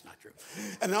 That's not true.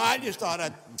 And I just thought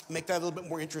I'd make that a little bit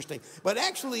more interesting. But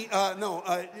actually,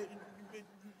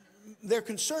 they're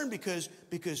concerned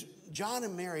because John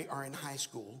and Mary are in high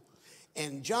school.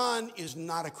 And John is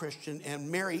not a Christian, and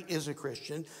Mary is a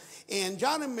Christian. And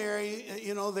John and Mary,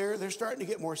 they're starting to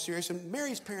get more serious. And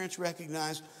Mary's parents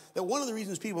recognize that one of the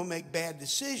reasons people make bad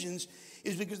decisions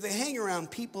is because they hang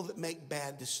around people that make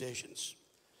bad decisions.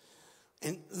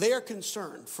 And they're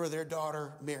concerned for their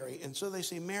daughter, Mary. And so they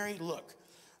say, Mary, look,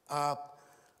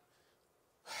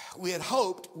 we had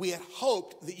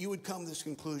hoped that you would come to this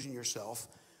conclusion yourself,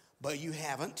 but you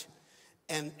haven't.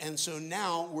 And so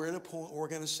now we're in a point where we're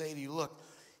going to say to you, look,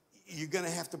 you're going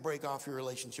to have to break off your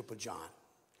relationship with John.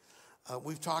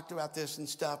 We've talked about this and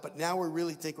stuff, but now we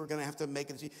really think we're going to have to make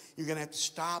it. You're going to have to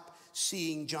stop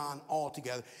seeing John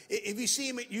altogether. If you see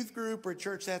him at youth group or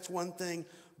church, that's one thing.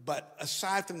 But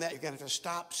aside from that, you're going to have to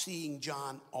stop seeing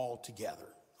John altogether.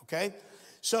 Okay?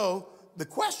 So the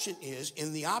question is,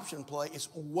 in the option play, is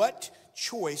what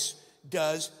choice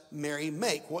does Mary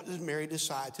make? What does Mary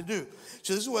decide to do?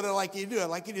 So this is what I'd like you to do. I'd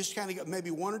like you to just kind of get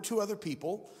maybe one or two other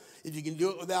people. If you can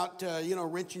do it without,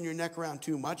 wrenching your neck around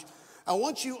too much. I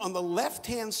want you on the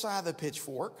left-hand side of the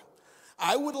pitchfork.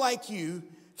 I would like you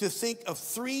to think of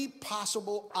 3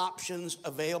 possible options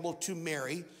available to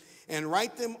Mary and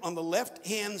write them on the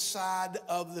left-hand side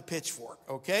of the pitchfork,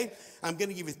 okay? I'm going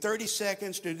to give you 30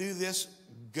 seconds to do this.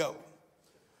 Go.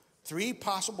 3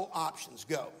 possible options.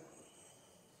 Go.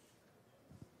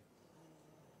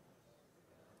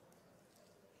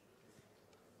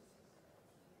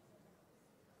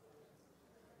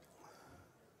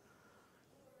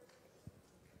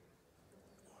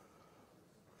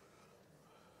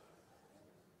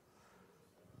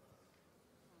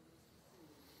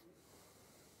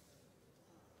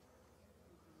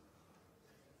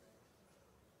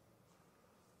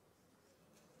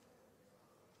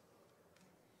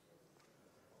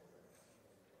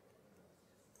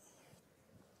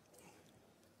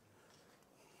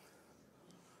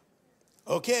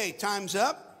 Okay, time's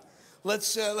up. Let's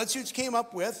see what you came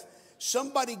up with.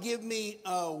 Somebody give me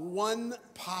one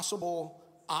possible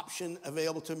option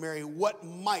available to Mary. What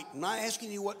might, I'm not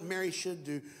asking you what Mary should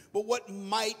do, but what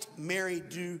might Mary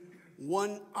do?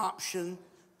 One option.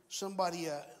 Somebody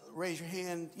raise your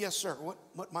hand. Yes, sir.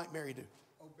 What might Mary do?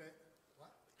 Obey.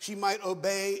 What? She might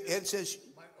obey. Ed says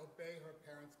Might obey her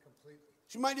parents completely.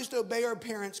 she might just obey her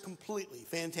parents completely.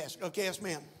 Fantastic. Okay, yes,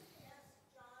 ma'am.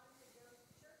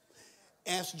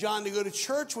 Ask John to go to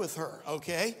church with her.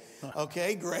 Okay.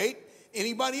 Okay, great.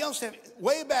 Anybody else have?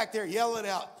 Way back there, yell it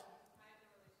out.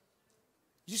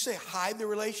 Did you say hide the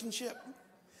relationship?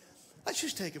 Let's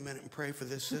just take a minute and pray for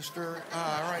this sister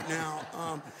right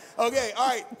now. Okay, all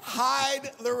right.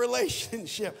 Hide the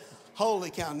relationship. Holy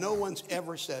cow, no one's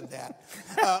ever said that.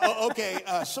 Okay,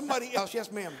 somebody else.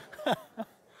 Yes, ma'am.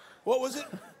 What was it?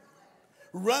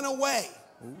 Run away.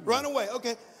 Ooh. Run away.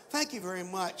 Okay, thank you very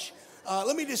much.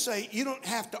 Let me just say, you don't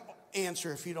have to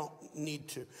answer if you don't need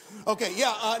to. Okay,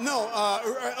 yeah,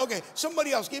 no, okay.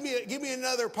 Somebody else, give me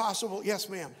another possible. Yes,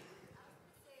 ma'am.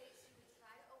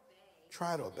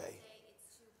 Try to obey.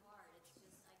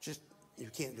 Just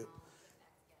you can't do it.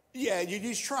 Yeah, you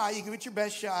just try. You give it your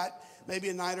best shot. Maybe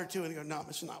a night or two, and you go, no,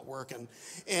 it's not working.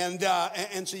 And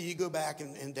so you go back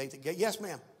and date the guy. Yes,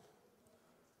 ma'am.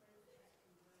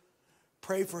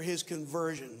 pray for his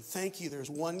conversion. Thank you. There's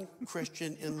one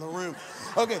Christian in the room.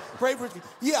 Okay, pray for his.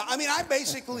 Yeah, I mean, I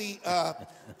basically,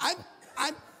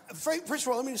 first of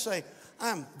all, let me just say,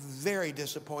 I'm very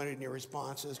disappointed in your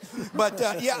responses. But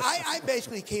yeah, I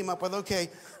basically came up with, okay,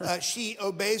 she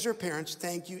obeys her parents.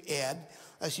 Thank you, Ed.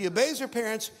 She obeys her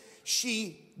parents.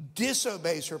 She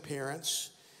disobeys her parents.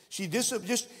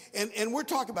 And we're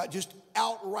talking about just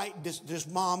outright,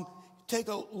 just mom, take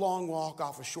a long walk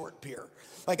off a short pier.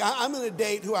 Like I'm going to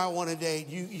date who I want to date.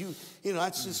 You know,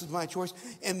 this is my choice.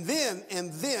 And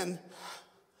then,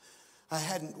 I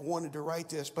hadn't wanted to write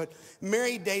this, but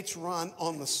Mary dates Ron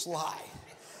on the sly.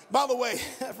 By the way,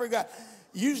 I forgot.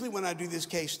 Usually when I do this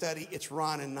case study, it's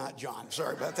Ron and not John.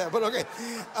 Sorry about that, but okay.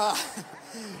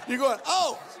 You're going,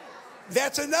 oh,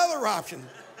 that's another option.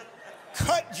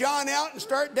 Cut John out and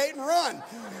start dating Ron.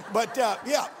 But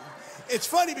yeah, it's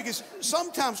funny because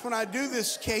sometimes when I do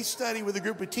this case study with a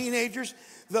group of teenagers,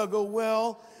 they'll go,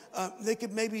 well, they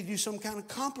could maybe do some kind of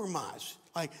compromise,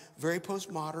 like very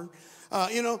postmodern.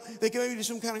 You know, they could maybe do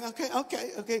some kind of,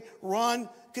 okay. Ron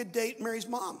could date Mary's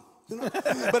mom. You know?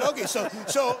 But okay,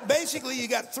 so basically you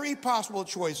got three possible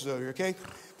choices over here, okay?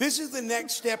 This is the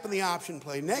next step in the option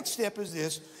play. Next step is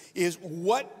this, is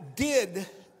what did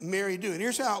Mary do? And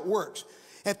here's how it works.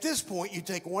 At this point, you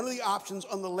take one of the options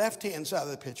on the left-hand side of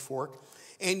the pitchfork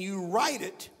and you write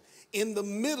it in the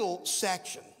middle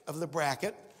section of the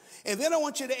bracket. And then I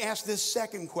want you to ask this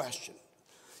second question.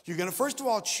 You're going to first of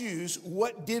all choose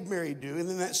what did Mary do. And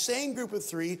in that same group of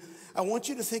three, I want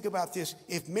you to think about this.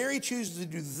 If Mary chooses to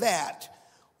do that,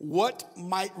 what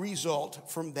might result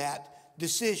from that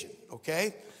decision,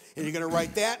 okay? And you're going to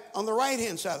write that on the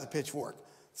right-hand side of the pitchfork.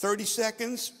 30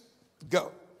 seconds,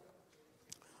 go.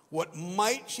 What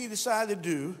might she decide to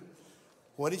do?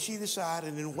 What did she decide?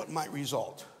 And then what might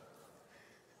result?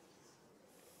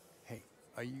 Hey,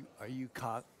 are you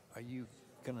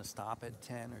going to stop at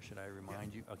 10 or should I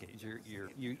remind you? Okay,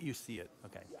 you see it.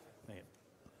 Okay. Yeah.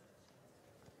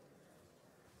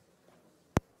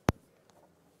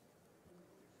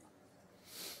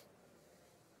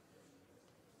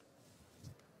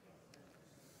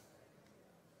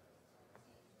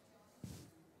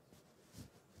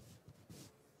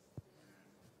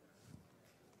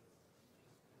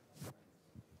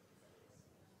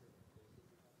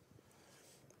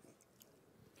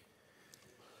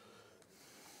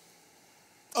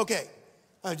 Okay,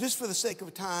 just for the sake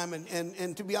of time,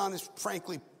 and to be honest,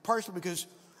 frankly, partially because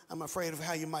I'm afraid of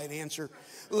how you might answer.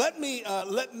 Let me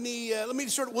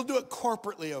sort of, we'll do it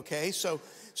corporately, okay? So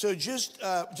just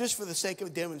for the sake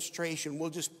of demonstration, we'll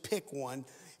just pick one,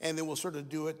 and then we'll sort of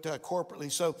do it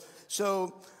corporately.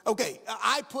 So okay,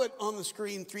 I put on the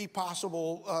screen three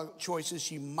possible choices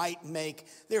she might make.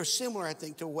 They're similar, I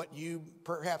think, to what you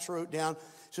perhaps wrote down.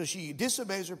 So she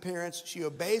disobeys her parents, she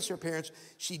obeys her parents,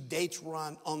 she dates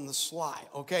Ron on the sly,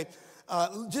 okay?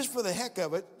 Just for the heck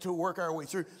of it, to work our way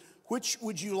through, which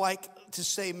would you like to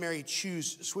say Mary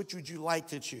chooses? Which would you like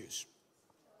to choose?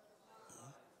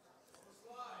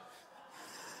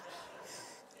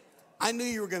 I knew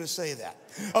you were going to say that.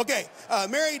 Okay,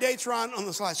 Mary dates Ron on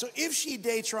the sly. So if she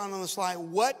dates Ron on the sly,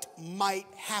 what might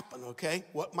happen, okay?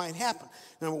 What might happen?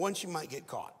 Number one, she might get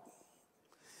caught.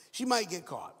 She might get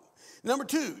caught. Number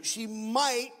two, she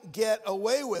might get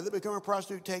away with it, become a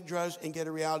prostitute, take drugs, and get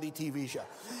a reality TV show.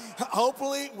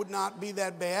 Hopefully, it would not be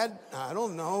that bad. I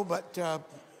don't know, but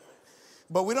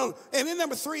we don't. And then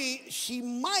number three, she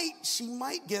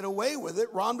might get away with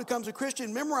it. Ron becomes a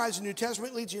Christian, memorizes the New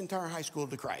Testament, leads the entire high school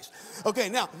to Christ. Okay,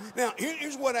 now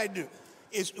here's what I do.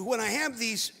 Is when I have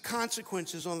these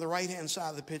consequences on the right-hand side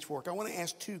of the pitchfork, I want to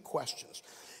ask two questions.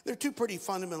 They're two pretty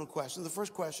fundamental questions. The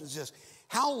first question is this: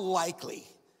 how likely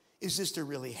is this to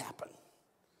really happen?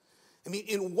 I mean,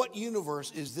 in what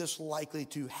universe is this likely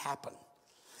to happen?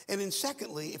 And then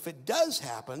secondly, if it does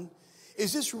happen,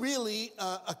 is this really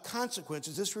a consequence?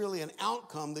 Is this really an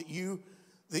outcome that you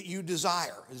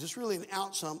desire? Is this really an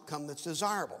outcome that's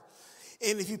desirable?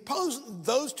 And if you pose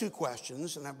those two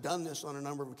questions, and I've done this on a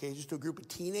number of occasions to a group of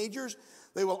teenagers,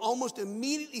 they will almost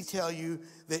immediately tell you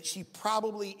that she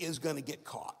probably is going to get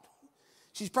caught.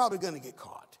 She's probably going to get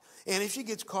caught. And if she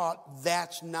gets caught,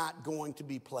 that's not going to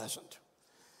be pleasant.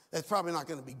 That's probably not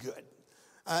going to be good.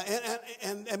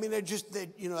 And I mean, that's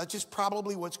just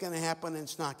probably what's going to happen, and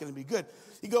it's not going to be good.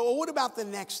 You go, well, what about the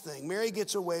next thing? Mary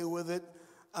gets away with it,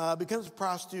 becomes a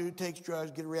prostitute, takes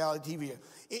drugs, get a reality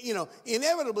TV.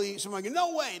 Inevitably, someone goes,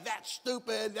 no way, that's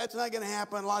stupid. That's not going to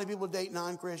happen. A lot of people date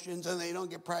non-Christians, and they don't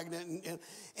get pregnant.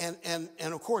 And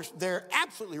of course, they're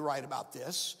absolutely right about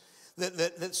this.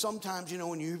 That sometimes,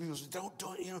 when you hear people say,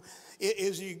 don't,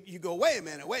 you go, wait a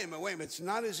minute. It's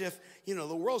not as if,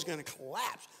 the world's going to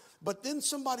collapse. But then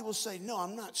somebody will say, no,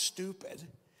 I'm not stupid.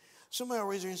 Somebody will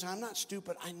raise their hand and say, I'm not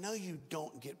stupid. I know you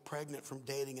don't get pregnant from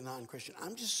dating a non-Christian.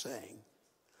 I'm just saying,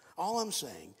 all I'm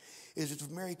saying is if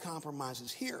Mary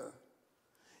compromises here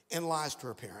and lies to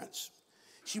her parents,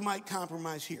 she might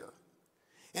compromise here.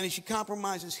 And if she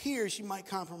compromises here, she might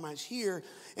compromise here,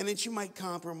 and then she might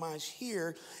compromise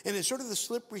here. And it's sort of the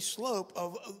slippery slope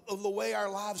of the way our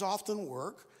lives often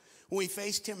work when we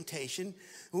face temptation,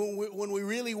 when we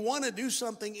really want to do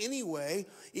something anyway,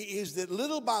 is that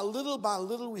little by little by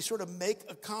little we sort of make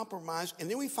a compromise, and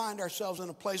then we find ourselves in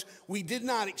a place we did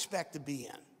not expect to be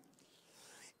in.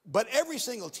 But every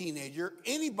single teenager,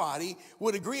 anybody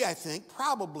would agree, I think,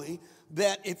 probably,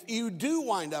 that if you do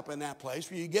wind up in that place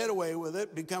where you get away with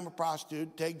it, become a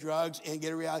prostitute, take drugs, and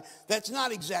get a reality, that's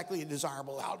not exactly a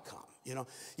desirable outcome. You know,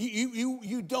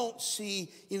 you don't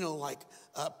see, like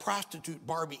prostitute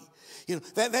Barbie.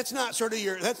 That's not sort of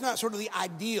the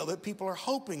ideal that people are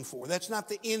hoping for. That's not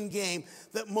the end game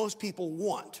that most people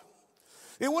want.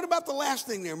 And what about the last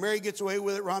thing there? Mary gets away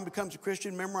with it. Ron becomes a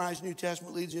Christian, memorizes New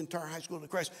Testament, leads the entire high school to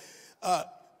Christ.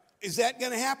 Is that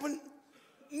going to happen?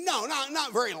 No,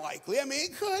 not very likely. I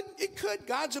mean, it could.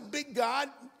 God's a big God.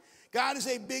 God is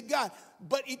a big God.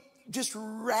 But it just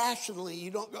rationally,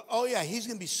 you don't go, oh yeah, he's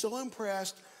going to be so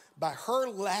impressed by her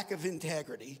lack of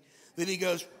integrity that he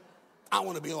goes, I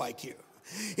want to be like you.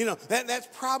 That's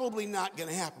probably not going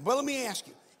to happen. But let me ask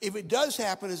you, if it does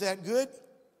happen, is that good?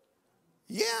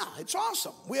 Yeah, it's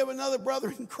awesome. We have another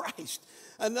brother in Christ,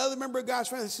 another member of God's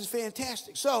family. This is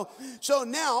fantastic. So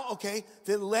now, okay,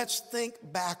 then let's think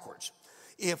backwards.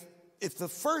 If the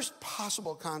first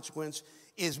possible consequence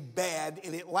is bad,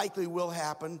 and it likely will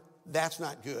happen, that's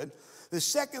not good. The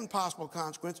second possible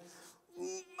consequence,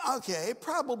 okay, it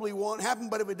probably won't happen,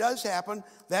 but if it does happen,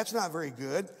 that's not very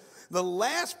good. The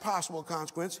last possible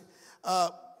consequence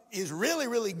is really,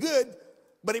 really good,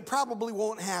 but it probably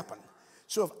won't happen.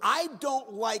 So if I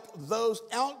don't like those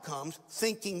outcomes,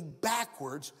 thinking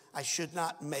backwards, I should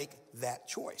not make that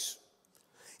choice.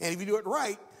 And if you do it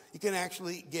right, you can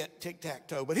actually get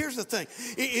tic-tac-toe. But here's the thing,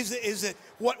 is that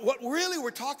what really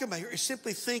we're talking about here is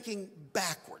simply thinking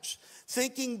backwards.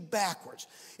 Thinking backwards.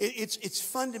 It's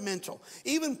fundamental.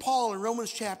 Even Paul in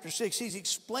Romans chapter 6, he's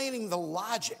explaining the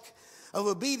logic of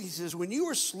obedience. He says, when you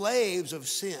were slaves of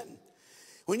sin,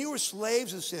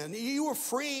 you were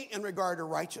free in regard to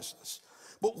righteousness.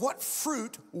 But what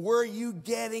fruit were you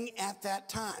getting at that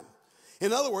time?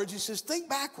 In other words, he says, think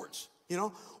backwards.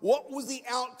 What was the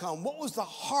outcome? What was the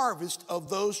harvest of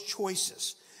those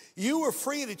choices? You were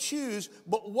free to choose,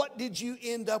 but what did you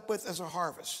end up with as a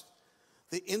harvest?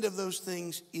 The end of those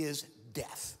things is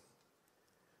death.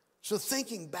 So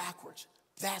thinking backwards,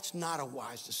 that's not a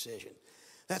wise decision.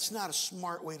 That's not a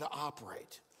smart way to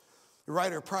operate. The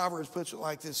writer of Proverbs puts it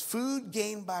like this: food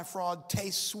gained by fraud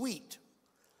tastes sweet,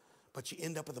 but you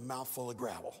end up with a mouthful of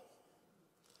gravel.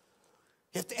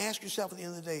 You have to ask yourself at the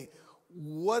end of the day,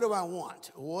 what do I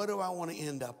want? What do I want to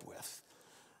end up with?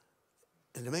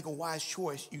 And to make a wise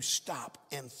choice, you stop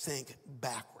and think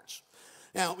backwards.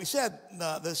 Now, we said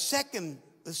the second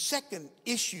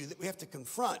issue that we have to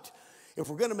confront if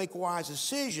we're going to make wise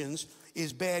decisions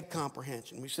is bad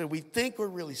comprehension. We said we think we're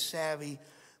really savvy,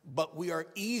 but we are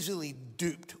easily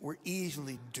duped. We're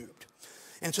easily duped.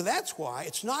 And so that's why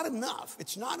it's not enough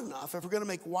if we're going to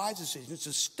make wise decisions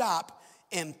to stop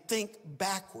and think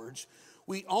backwards.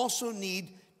 We also need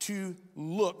to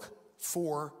look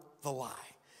for the lie.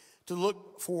 To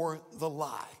look for the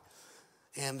lie.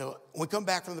 And when we come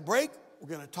back from the break, we're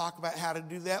going to talk about how to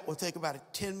do that. We'll take about a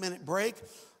 10-minute break,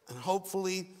 and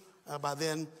hopefully by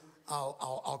then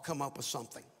I'll come up with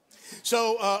something.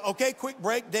 So, okay, quick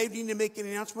break. Dave, do you need to make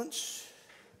any announcements?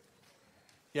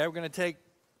 Yeah, we're going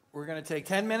to take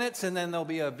 10 minutes, and then there'll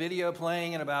be a video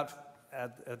playing at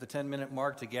the 10-minute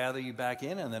mark to gather you back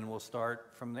in, and then we'll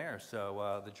start from there.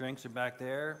 So the drinks are back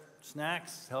there,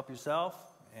 snacks, help yourself,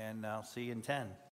 and I'll see you in 10.